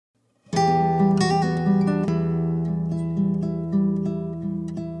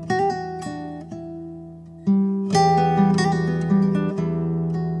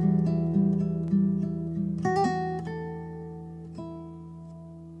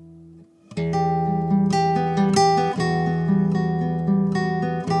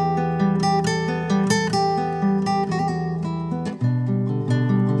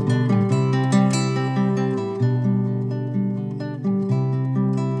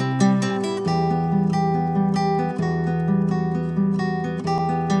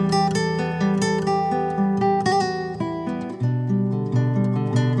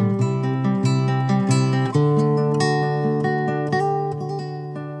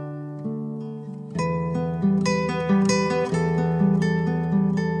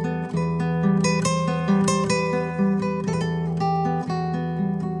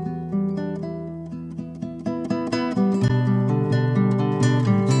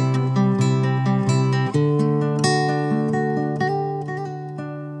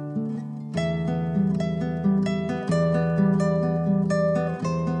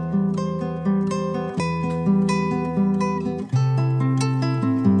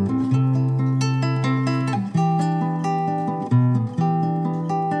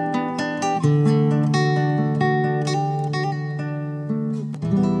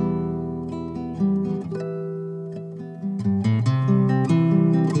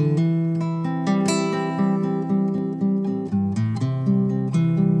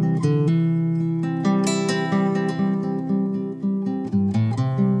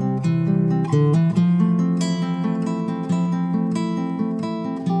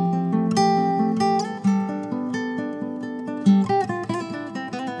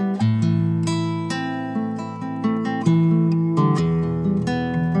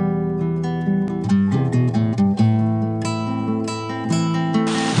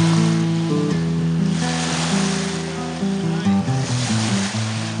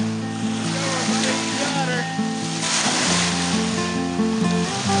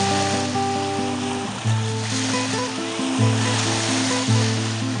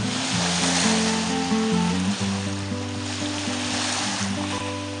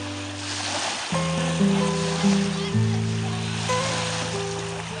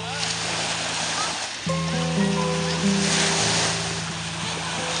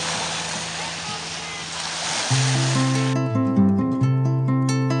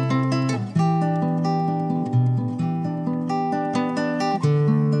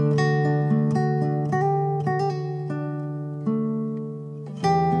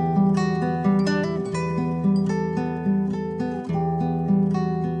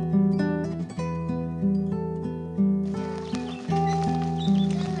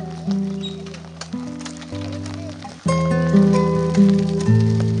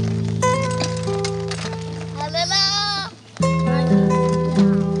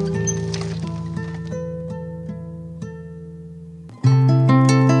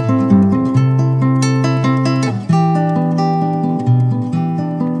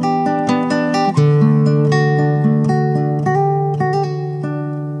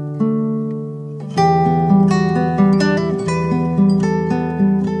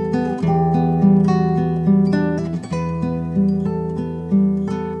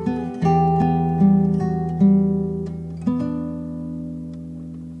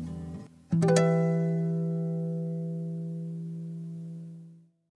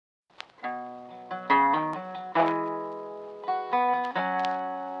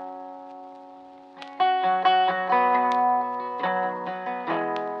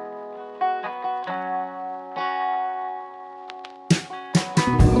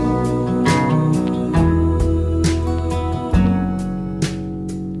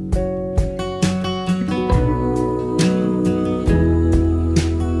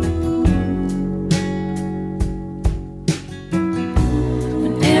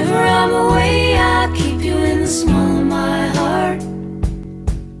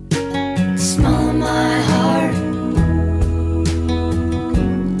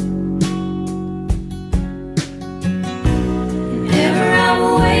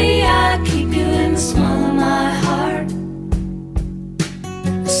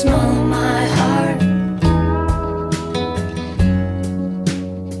small of my heart.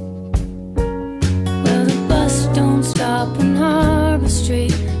 Well, the bus don't stop on Harbor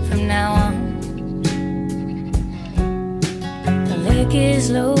Street from now on. The lake is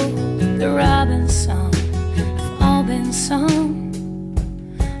low, the robin's song have all been sung.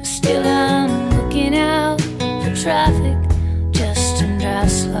 Still I'm looking out for traffic just to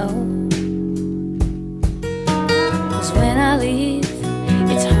drive slow. 'Cause when I leave,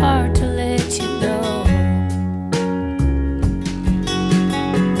 it's hard to let you go.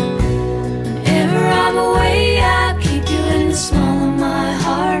 Whenever I'm away, I keep you in the small of my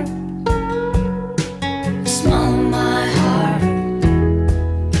heart. The small of my heart.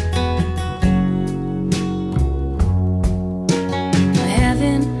 I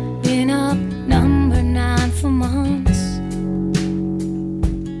haven't been up number 9 for months.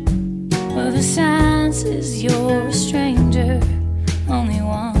 Well, the sign says you're a stranger only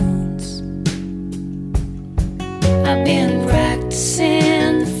once. I've been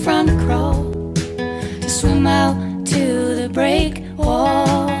practicing the front crawl to swim out to the break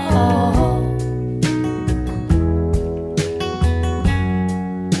wall.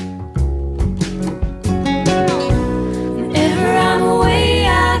 Whenever I'm away,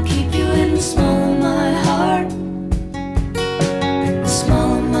 I keep you in the small of my heart. The small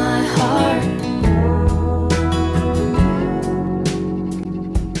of my heart.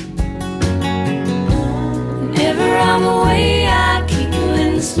 Whenever I'm away, I keep you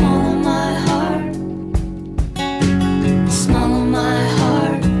in the small of my heart. The small of my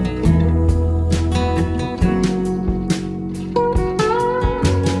heart.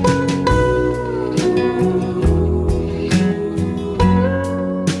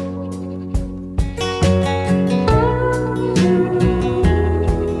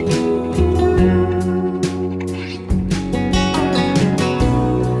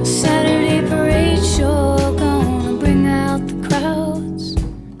 Saturday parade sure gonna bring out the crowds,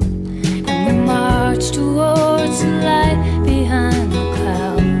 and we march towards the light behind the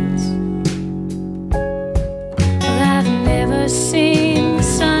clouds. Well, I've never seen the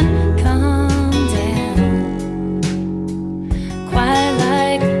sun come down quite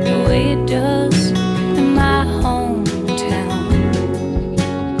like the way it does in my hometown.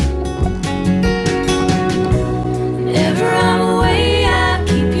 Whenever I'm away, I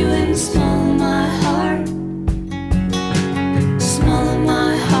keep you in the small of my heart. Small of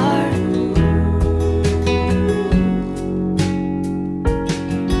my heart.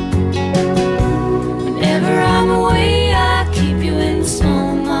 Whenever I'm away, I keep you in the small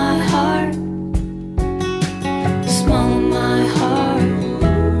of my heart. Small of my heart.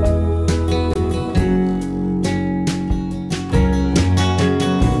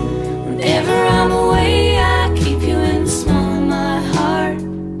 Whenever I'm away, I keep you in the small of my heart.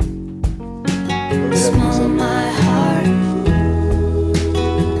 Small of my heart.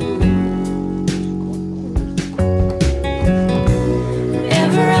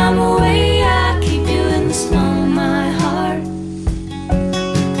 Whenever I'm away, I keep you in the small of my heart.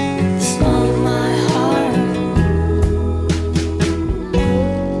 Small of my heart.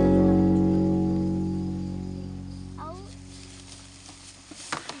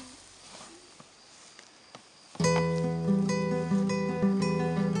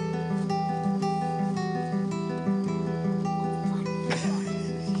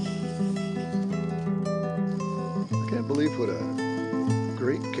 I can't believe what a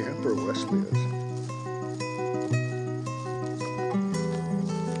great camper Wesley is.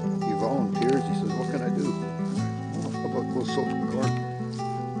 He volunteers. He says, "What can I do?" "Oh, how about go soak some corn?"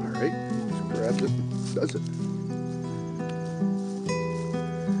 All right, he just grabs it and does it.